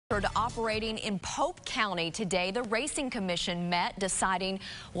Operating in Pope County today, the Racing Commission met deciding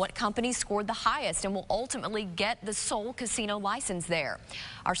what company scored the highest and will ultimately get the sole casino license there.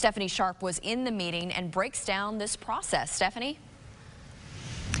 Our Stephanie Sharp was in the meeting and breaks down this process. Stephanie?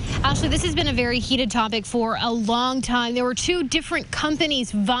 Ashley, this has been a very heated topic for a long time. There were two different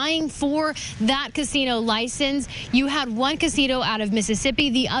companies vying for that casino license. You had one casino out of Mississippi,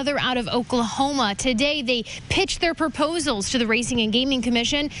 the other out of Oklahoma. Today, they pitched their proposals to the Racing and Gaming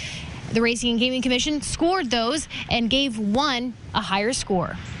Commission. The Racing and Gaming Commission scored those and gave one a higher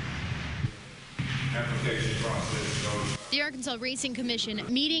score. Application process. The Arkansas Racing Commission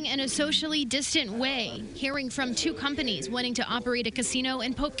meeting in a socially distant way, hearing from two companies wanting to operate a casino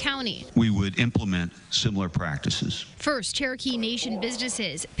in Pope County. We would implement similar practices. First, Cherokee Nation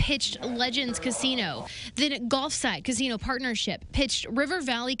businesses pitched Legends Casino. Then Gulfside Casino Partnership pitched River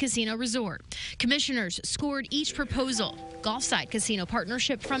Valley Casino Resort. Commissioners scored each proposal. Gulfside Casino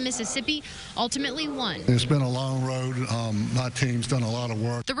Partnership from Mississippi ultimately won. It's been a long road. My team's done a lot of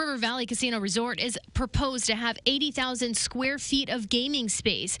work. The River Valley Casino Resort is proposed to have 80,000 square feet of gaming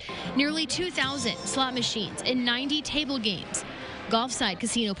space, nearly 2,000 slot machines, and 90 table games. Gulfside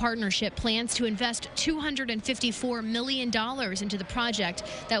Casino Partnership plans to invest $254 million into the project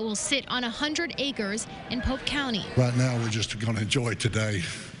that will sit on 100 acres in Pope County. Right now, we're just going to enjoy today.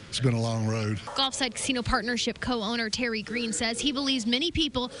 It's been a long road. Gulfside Casino Partnership co-owner Terry Green says he believes many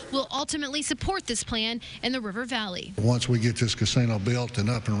people will ultimately support this plan in the River Valley. Once we get this casino built and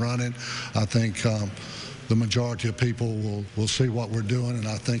up and running, I think the majority of people will see what we're doing, and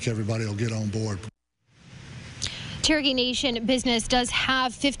I think everybody will get on board. Cherokee Nation business does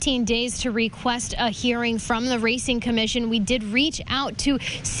have 15 days to request a hearing from the Racing Commission. We did reach out to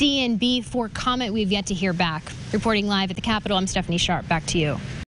CNB for comment. We've yet to hear back. Reporting live at the Capitol, I'm Stephanie Sharp. Back to you.